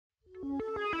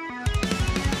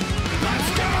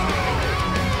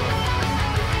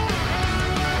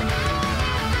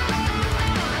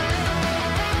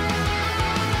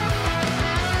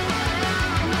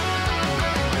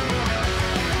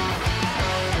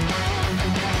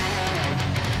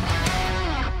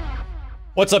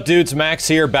What's up, dudes? Max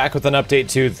here, back with an update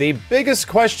to the biggest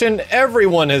question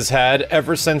everyone has had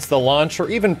ever since the launch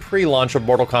or even pre-launch of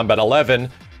Mortal Kombat 11.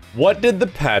 What did the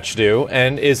patch do,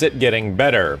 and is it getting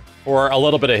better? For a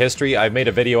little bit of history, I've made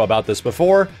a video about this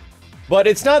before, but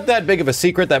it's not that big of a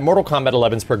secret that Mortal Kombat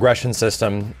 11's progression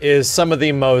system is some of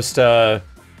the most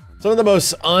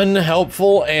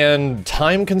unhelpful and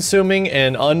time-consuming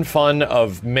and unfun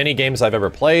of many games I've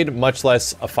ever played, much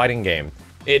less a fighting game.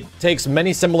 It takes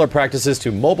many similar practices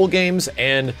to mobile games,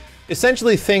 and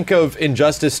essentially think of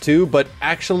Injustice 2, but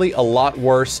actually a lot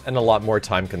worse and a lot more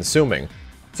time-consuming.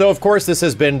 So of course this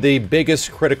has been the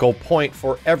biggest critical point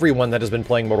for everyone that has been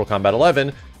playing Mortal Kombat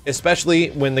 11, especially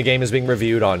when the game is being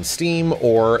reviewed on Steam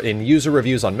or in user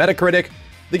reviews on Metacritic.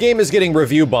 The game is getting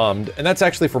review bombed, and that's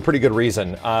actually for pretty good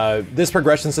reason. This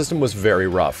progression system was very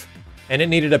rough, and it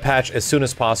needed a patch as soon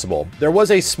as possible. There was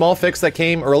a small fix that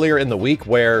came earlier in the week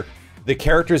where the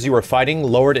characters you were fighting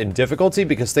lowered in difficulty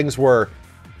because things were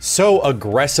so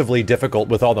aggressively difficult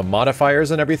with all the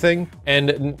modifiers and everything.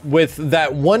 And with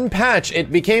that one patch,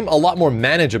 it became a lot more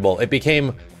manageable. It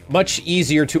became much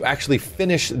easier to actually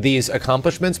finish these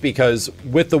accomplishments because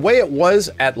with the way it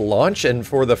was at launch and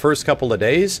for the first couple of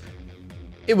days,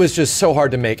 it was just so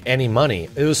hard to make any money.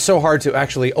 It was so hard to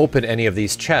actually open any of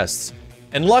these chests.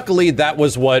 And luckily, that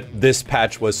was what this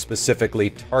patch was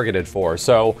specifically targeted for.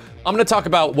 So I'm going to talk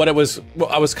about what I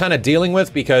was kind of dealing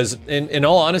with, because in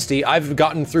all honesty, I've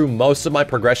gotten through most of my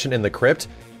progression in the Krypt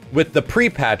with the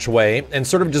pre-patch way and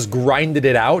sort of just grinded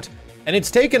it out. And it's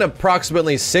taken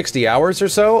approximately 60 hours or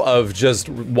so of just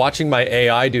watching my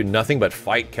AI do nothing but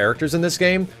fight characters in this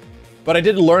game. But I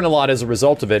did learn a lot as a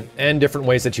result of it, and different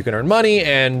ways that you can earn money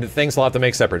and things I'll have to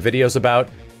make separate videos about.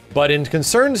 But in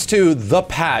concerns to the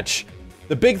patch,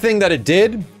 the big thing that it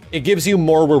did, it gives you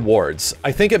more rewards.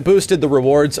 I think it boosted the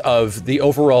rewards of the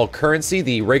overall currency,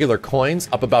 the regular coins,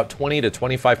 up about 20 to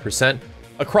 25%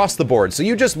 across the board. So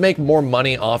you just make more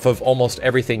money off of almost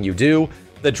everything you do.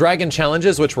 The dragon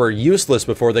challenges, which were useless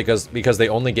before because they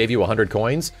only gave you 100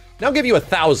 coins, now give you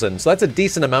 1,000. So that's a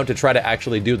decent amount to try to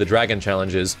actually do the dragon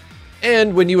challenges.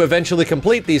 And when you eventually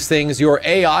complete these things, your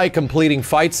AI completing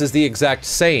fights is the exact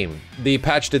same. The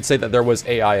patch did say that there was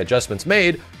AI adjustments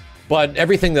made, but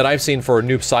everything that I've seen for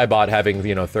Noob Saibot having,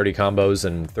 30 combos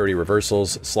and 30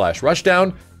 reversals /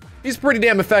 rushdown, he's pretty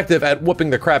damn effective at whooping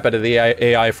the crap out of the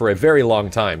AI for a very long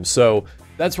time. So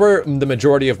that's where the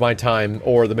majority of my time,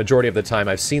 or the majority of the time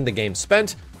I've seen the game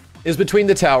spent, is between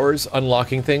the towers,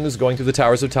 unlocking things, going through the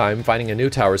Towers of Time, finding a new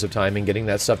Towers of Time, and getting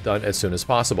that stuff done as soon as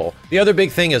possible. The other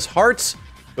big thing is hearts.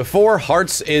 Before,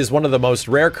 hearts is one of the most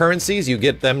rare currencies. You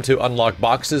get them to unlock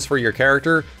boxes for your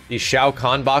character, these Shao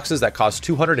Kahn boxes that cost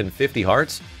 250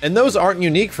 hearts. And those aren't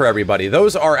unique for everybody.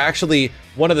 Those are actually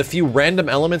one of the few random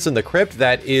elements in the Krypt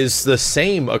that is the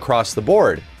same across the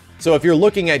board. So if you're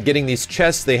looking at getting these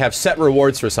chests, they have set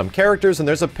rewards for some characters, and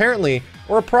there's apparently,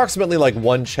 or approximately like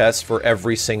one chest for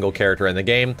every single character in the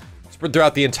game, spread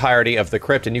throughout the entirety of the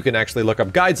Krypt, and you can actually look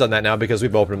up guides on that now because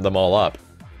we've opened them all up.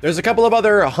 There's a couple of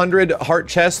other 100 heart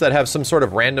chests that have some sort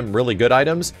of random really good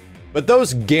items, but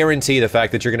those guarantee the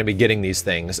fact that you're going to be getting these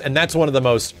things, and that's one of the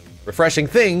most refreshing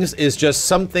things, is just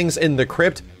some things in the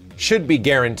Krypt should be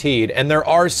guaranteed, and there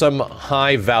are some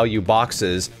high value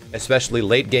boxes, especially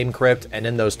late game Krypt and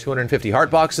in those 250 heart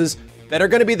boxes, that are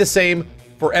going to be the same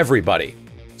for everybody.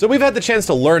 So we've had the chance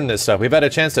to learn this stuff. We've had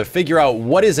a chance to figure out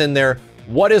what is in there,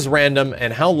 what is random,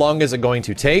 and how long is it going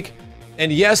to take.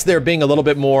 And yes, they're being a little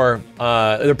bit more,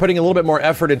 they're putting a little bit more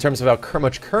effort in terms of how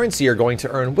much currency you're going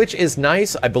to earn, which is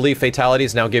nice. I believe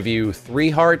fatalities now give you 3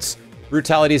 hearts,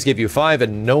 brutalities give you 5,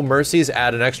 and no mercies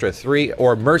add an extra 3,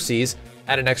 or mercies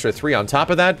add an extra 3 on top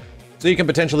of that. So you can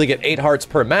potentially get 8 hearts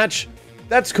per match.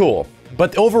 That's cool.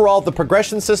 But overall, the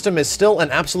progression system is still an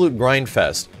absolute grind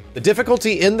fest. The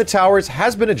difficulty in the towers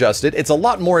has been adjusted. It's a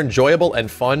lot more enjoyable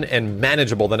and fun and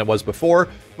manageable than it was before,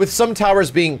 with some towers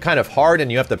being kind of hard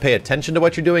and you have to pay attention to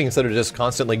what you're doing instead of just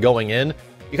constantly going in.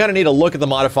 You kind of need to look at the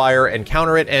modifier and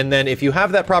counter it, and then if you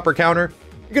have that proper counter,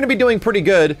 you're going to be doing pretty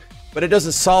good, but it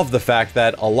doesn't solve the fact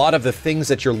that a lot of the things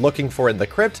that you're looking for in the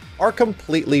Krypt are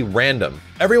completely random.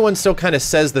 Everyone still kind of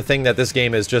says the thing that this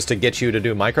game is just to get you to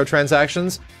do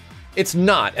microtransactions. It's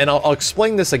not, and I'll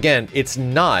explain this again, it's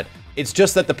not. It's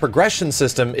just that the progression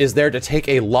system is there to take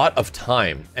a lot of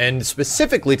time, and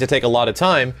specifically to take a lot of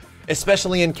time,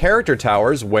 especially in character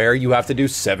towers where you have to do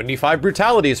 75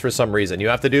 brutalities for some reason. You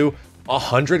have to do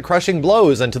 100 crushing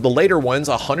blows, and to the later ones,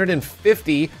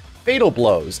 150 fatal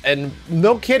blows. And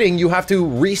no kidding, you have to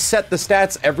reset the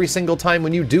stats every single time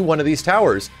when you do one of these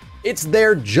towers. It's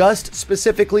there just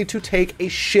specifically to take a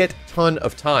shit ton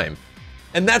of time.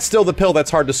 And that's still the pill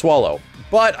that's hard to swallow.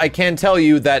 But I can tell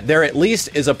you that there at least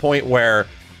is a point where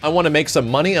I want to make some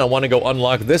money and I want to go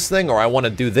unlock this thing, or I want to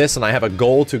do this and I have a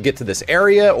goal to get to this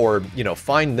area, or, you know,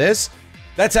 find this.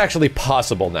 That's actually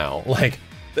possible now. Like,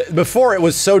 before it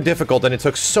was so difficult and it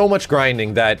took so much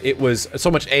grinding that it was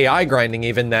so much AI grinding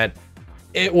even that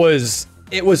it was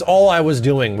all I was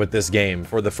doing with this game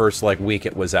for the first like week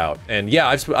it was out. And yeah,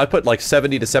 I've put like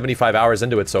 70 to 75 hours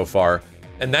into it so far.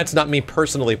 And that's not me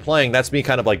personally playing, that's me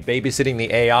kind of like babysitting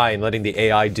the AI and letting the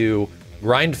AI do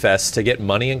grind fests to get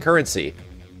money and currency.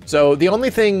 So the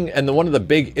only thing, and one of the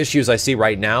big issues I see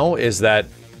right now is that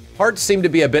hearts seem to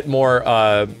be a bit more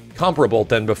comparable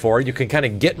than before. You can kind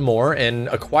of get more and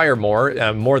acquire more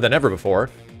than ever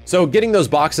before. So getting those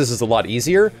boxes is a lot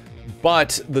easier,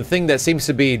 but the thing that seems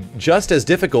to be just as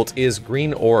difficult is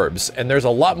green orbs. And there's a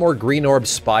lot more green orb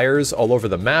spires all over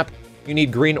the map. You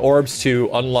need green orbs to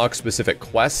unlock specific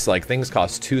quests, like things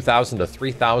cost 2,000 to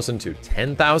 3,000 to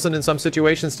 10,000 in some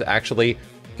situations to actually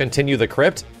continue the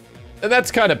crypt. And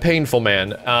that's kind of painful, man,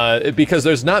 because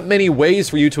there's not many ways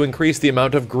for you to increase the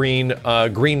amount of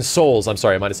green souls. I'm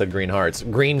sorry, I might have said green hearts.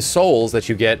 Green souls that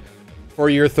you get for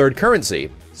your third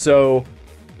currency. So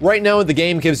right now the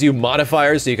game gives you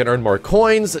modifiers so you can earn more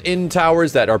coins in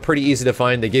towers that are pretty easy to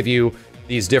find. They give you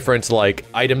these different like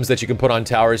items that you can put on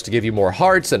towers to give you more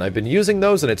hearts, and I've been using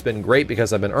those and it's been great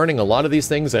because I've been earning a lot of these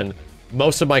things, and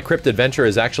most of my crypt adventure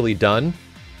is actually done.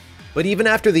 But even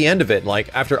after the end of it,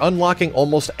 like after unlocking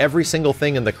almost every single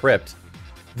thing in the crypt,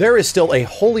 there is still a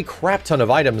holy crap ton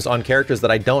of items on characters that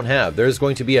I don't have. There's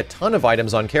going to be a ton of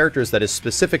items on characters that is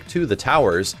specific to the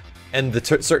towers and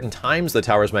the certain times the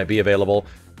towers might be available.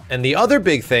 And the other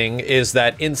big thing is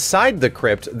that inside the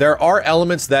crypt, there are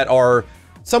elements that are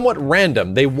somewhat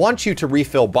random. They want you to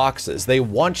refill boxes. They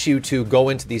want you to go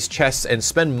into these chests and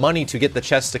spend money to get the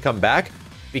chests to come back,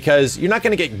 because you're not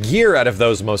going to get gear out of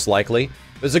those most likely.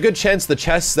 There's a good chance the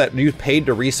chests that you paid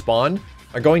to respawn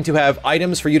are going to have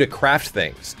items for you to craft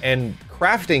things. And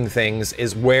crafting things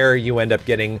is where you end up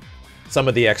getting some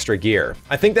of the extra gear.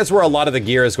 I think that's where a lot of the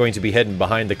gear is going to be hidden,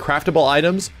 behind the craftable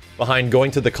items, behind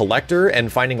going to the collector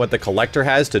and finding what the collector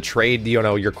has to trade, you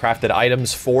know, your crafted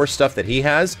items for stuff that he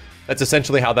has. That's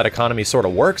essentially how that economy sort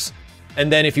of works.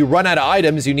 And then if you run out of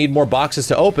items, you need more boxes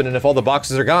to open, and if all the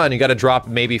boxes are gone, you got to drop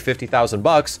maybe 50,000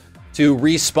 bucks to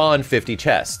respawn 50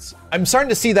 chests. I'm starting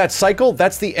to see that cycle.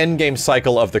 That's the endgame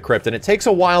cycle of the crypt, and it takes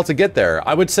a while to get there.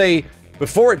 I would say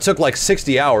before it took like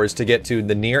 60 hours to get to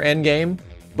the near endgame,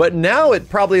 but now it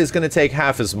probably is going to take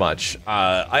half as much.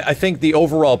 I think the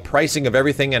overall pricing of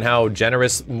everything and how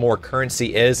generous more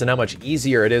currency is and how much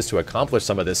easier it is to accomplish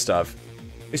some of this stuff,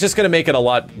 it's just going to make it a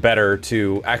lot better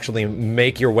to actually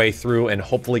make your way through and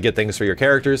hopefully get things for your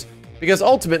characters. Because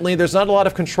ultimately, there's not a lot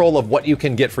of control of what you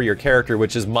can get for your character,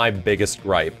 which is my biggest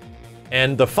gripe.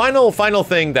 And the final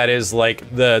thing that is like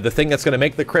the thing that's going to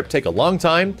make the crypt take a long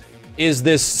time is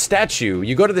this statue.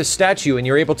 You go to this statue and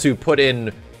you're able to put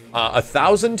in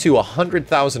 1,000 to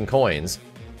 100,000 coins.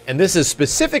 And this is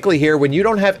specifically here when you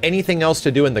don't have anything else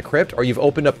to do in the crypt, or you've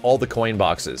opened up all the coin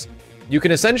boxes. You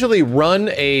can essentially run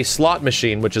a slot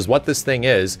machine, which is what this thing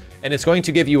is, and it's going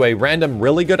to give you a random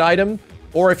really good item,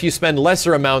 or if you spend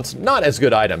lesser amounts, not as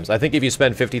good items. I think if you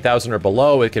spend 50,000 or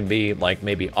below, it can be like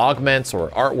maybe augments or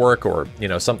artwork or, you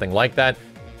know, something like that.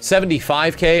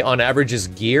 75k on average is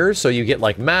gear, so you get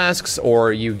like masks,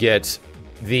 or you get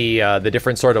the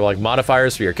different sort of like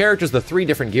modifiers for your characters, the 3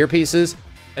 different gear pieces.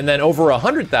 And then over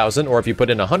 100,000, or if you put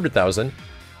in 100,000,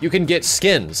 you can get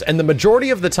skins. And the majority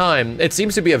of the time, it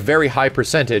seems to be a very high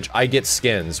percentage, I get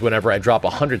skins whenever I drop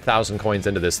 100,000 coins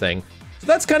into this thing. So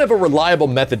that's kind of a reliable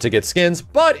method to get skins,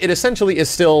 but it essentially is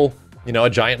still, you know, a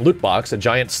giant loot box, a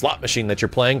giant slot machine that you're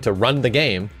playing to run the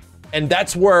game. And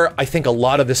that's where I think a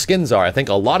lot of the skins are. I think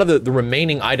a lot of the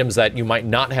remaining items that you might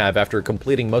not have after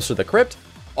completing most of the crypt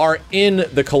are in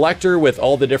the collector with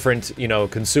all the different, you know,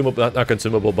 consumable, not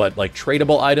consumable, but like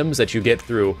tradable items that you get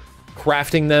through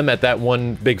crafting them at that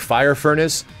one big fire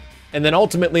furnace. And then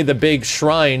ultimately the big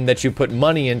shrine that you put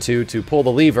money into to pull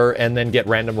the lever and then get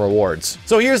random rewards.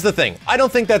 So here's the thing. I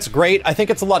don't think that's great. I think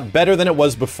it's a lot better than it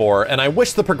was before. And I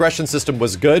wish the progression system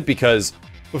was good, because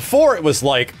before it was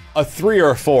like a 3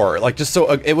 or a 4. Like just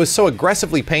so, it was so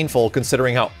aggressively painful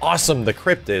considering how awesome the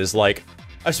crypt is. Like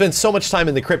I've spent so much time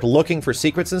in the crypt looking for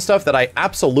secrets and stuff that I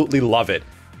absolutely love it.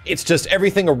 It's just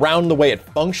everything around the way it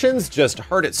functions just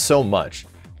hurt it so much.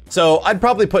 So I'd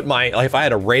probably put my, like if I had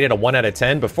to rate it a 1 out of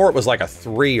 10, before it was like a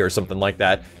 3 or something like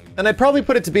that, and I'd probably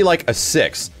put it to be like a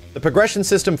 6. The progression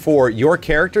system for your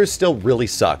characters still really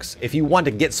sucks. If you want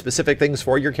to get specific things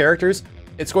for your characters,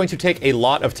 it's going to take a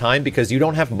lot of time because you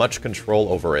don't have much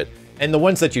control over it. And the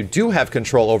ones that you do have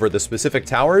control over, the specific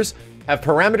towers, have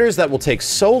parameters that will take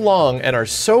so long and are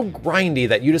so grindy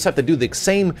that you just have to do the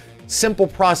same simple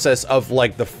process of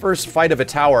like the first fight of a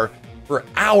tower for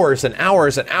hours and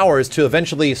hours and hours to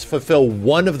eventually fulfill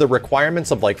one of the requirements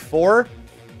of like 4.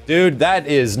 Dude, that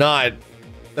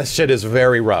shit is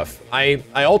very rough. I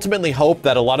ultimately hope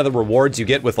that a lot of the rewards you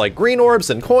get with like green orbs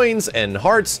and coins and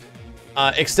hearts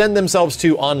extend themselves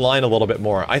to online a little bit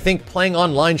more. I think playing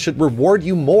online should reward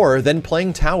you more than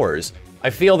playing towers. I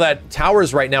feel that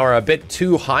towers right now are a bit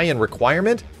too high in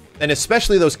requirement, and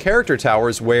especially those character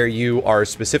towers where you are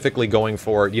specifically going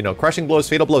for, you know, crushing blows,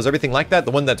 fatal blows, everything like that,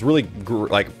 the one that's really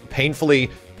like painfully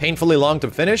long to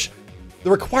finish.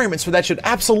 The requirements for that should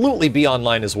absolutely be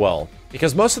online as well,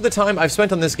 because most of the time I've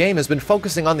spent on this game has been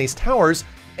focusing on these towers,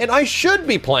 and I should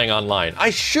be playing online.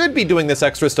 I should be doing this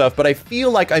extra stuff, but I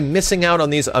feel like I'm missing out on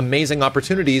these amazing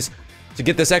opportunities to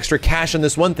get this extra cash in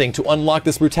this one thing, to unlock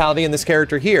this brutality in this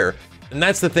character here. And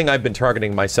that's the thing I've been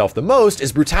targeting myself the most,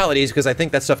 is brutalities, because I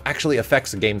think that stuff actually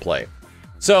affects the gameplay.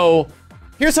 So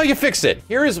here's how you fix it.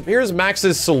 Here's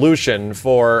Max's solution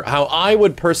for how I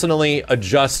would personally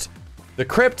adjust the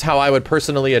Krypt, how I would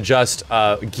personally adjust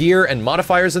gear and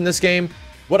modifiers in this game.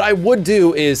 What I would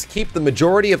do is keep the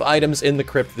majority of items in the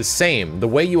Krypt the same. The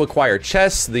way you acquire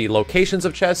chests, the locations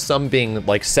of chests, some being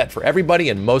like set for everybody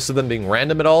and most of them being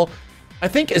random at all, I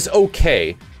think is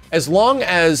okay, as long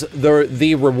as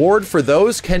the reward for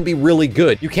those can be really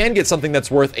good. You can get something that's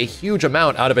worth a huge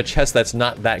amount out of a chest that's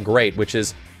not that great, which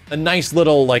is a nice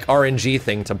little like RNG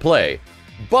thing to play.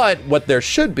 But what there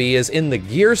should be is in the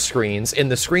gear screens, in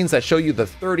the screens that show you the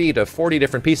 30 to 40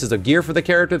 different pieces of gear for the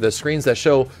character, the screens that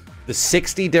show the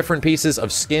 60 different pieces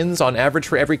of skins on average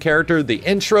for every character, the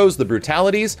intros, the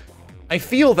brutalities, I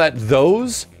feel that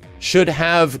those should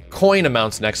have coin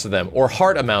amounts next to them, or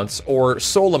heart amounts, or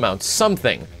soul amounts,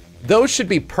 something. Those should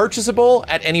be purchasable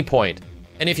at any point.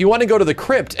 And if you want to go to the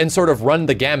Krypt and sort of run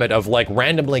the gamut of like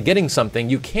randomly getting something,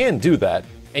 you can do that.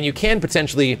 And you can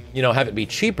potentially, you know, have it be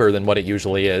cheaper than what it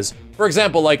usually is. For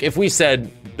example, like if we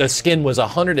said the skin was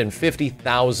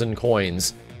 150,000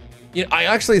 coins, you know, I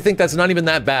actually think that's not even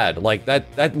that bad. Like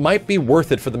that might be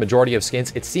worth it for the majority of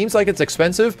skins. It seems like it's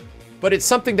expensive, but it's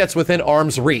something that's within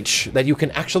arm's reach that you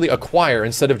can actually acquire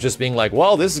instead of just being like,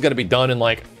 well, this is going to be done in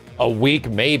like a week,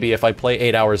 maybe, if I play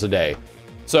 8 hours a day.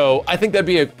 So I think that'd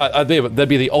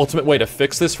be the ultimate way to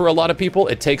fix this for a lot of people.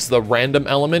 It takes the random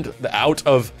element out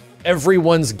of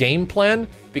everyone's game plan,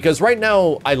 because right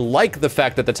now I like the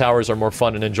fact that the towers are more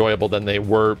fun and enjoyable than they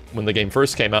were when the game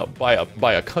first came out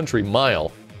by a country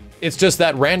mile. It's just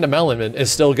that random element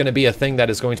is still going to be a thing that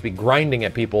is going to be grinding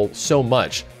at people so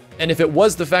much. And if it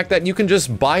was the fact that you can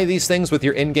just buy these things with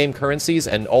your in-game currencies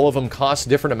and all of them cost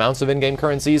different amounts of in-game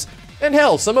currencies, and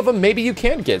hell, some of them maybe you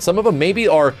can't get. Some of them maybe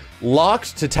are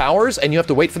locked to towers and you have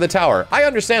to wait for the tower. I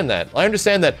understand that. I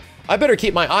understand that I better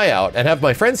keep my eye out and have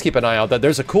my friends keep an eye out that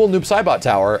there's a cool Noob Saibot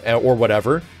tower or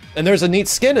whatever, and there's a neat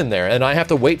skin in there, and I have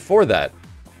to wait for that.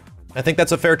 I think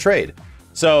that's a fair trade.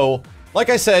 So, like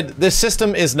I said, this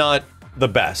system is not the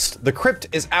best. The Krypt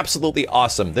is absolutely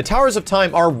awesome. The Towers of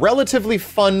Time are relatively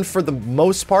fun for the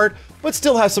most part, but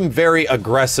still have some very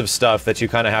aggressive stuff that you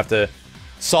kind of have to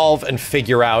solve and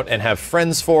figure out and have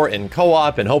friends for in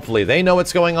co-op, and hopefully they know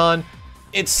what's going on.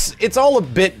 It's all a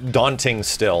bit daunting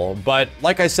still, but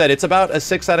like I said, it's about a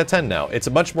 6 out of 10 now. It's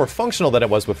much more functional than it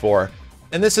was before.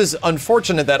 And this is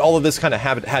unfortunate that all of this kind of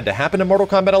had to happen in Mortal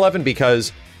Kombat 11,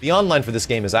 because the online for this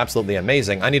game is absolutely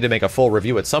amazing. I need to make a full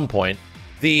review at some point.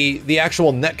 The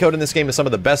actual netcode in this game is some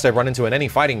of the best I've run into in any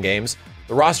fighting games.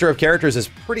 The roster of characters is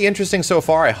pretty interesting so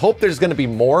far. I hope there's going to be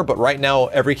more, but right now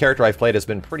every character I've played has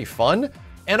been pretty fun,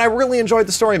 and I really enjoyed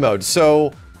the story mode.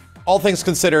 So all things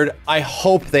considered, I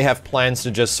hope they have plans to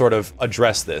just sort of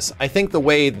address this. I think the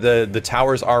way the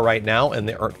towers are right now and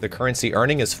the currency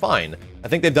earning is fine. I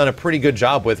think they've done a pretty good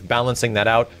job with balancing that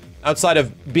out, outside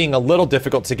of being a little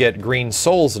difficult to get green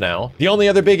souls now. The only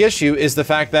other big issue is the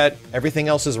fact that everything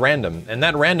else is random, and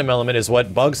that random element is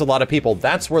what bugs a lot of people.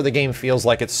 That's where the game feels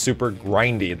like it's super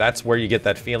grindy. That's where you get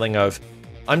that feeling of,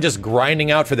 I'm just grinding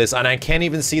out for this, and I can't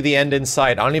even see the end in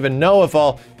sight. I don't even know if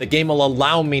the game will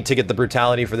allow me to get the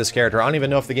brutality for this character. I don't even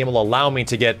know if the game will allow me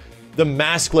to get the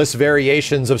maskless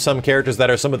variations of some characters that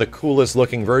are some of the coolest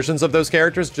looking versions of those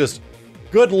characters. Just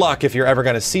good luck if you're ever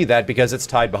going to see that, because it's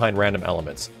tied behind random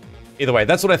elements. Either way,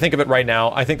 that's what I think of it right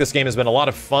now. I think this game has been a lot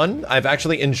of fun. I've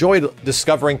actually enjoyed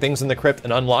discovering things in the Krypt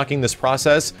and unlocking this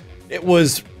process. It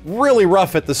was really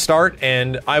rough at the start,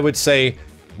 and I would say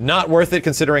not worth it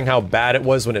considering how bad it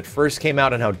was when it first came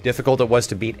out and how difficult it was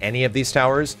to beat any of these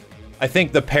towers. I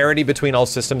think the parity between all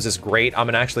systems is great. I'm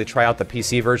gonna actually try out the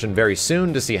PC version very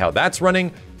soon to see how that's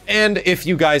running. And if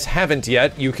you guys haven't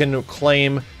yet, you can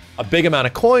claim a big amount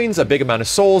of coins, a big amount of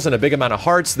souls, and a big amount of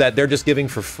hearts that they're just giving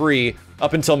for free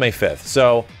up until May 5th.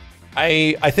 So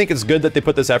I think it's good that they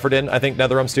put this effort in. I think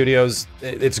NetherRealm Studios,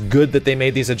 it's good that they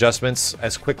made these adjustments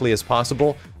as quickly as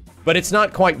possible, but it's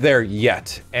not quite there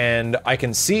yet. And I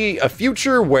can see a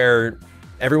future where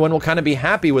everyone will kind of be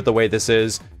happy with the way this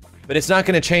is, but it's not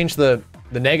going to change the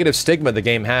negative stigma the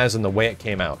game has and the way it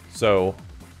came out. So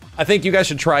I think you guys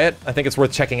should try it. I think it's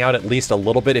worth checking out at least a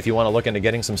little bit if you want to look into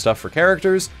getting some stuff for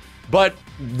characters. But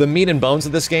the meat and bones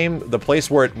of this game, the place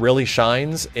where it really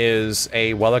shines, is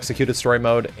a well-executed story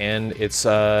mode and its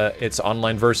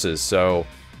online versus. So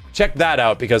check that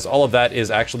out, because all of that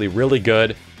is actually really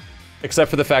good, except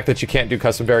for the fact that you can't do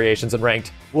custom variations in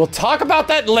ranked. We'll talk about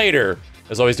that later.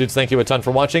 As always, dudes, thank you a ton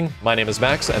for watching. My name is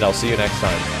Max, and I'll see you next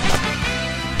time.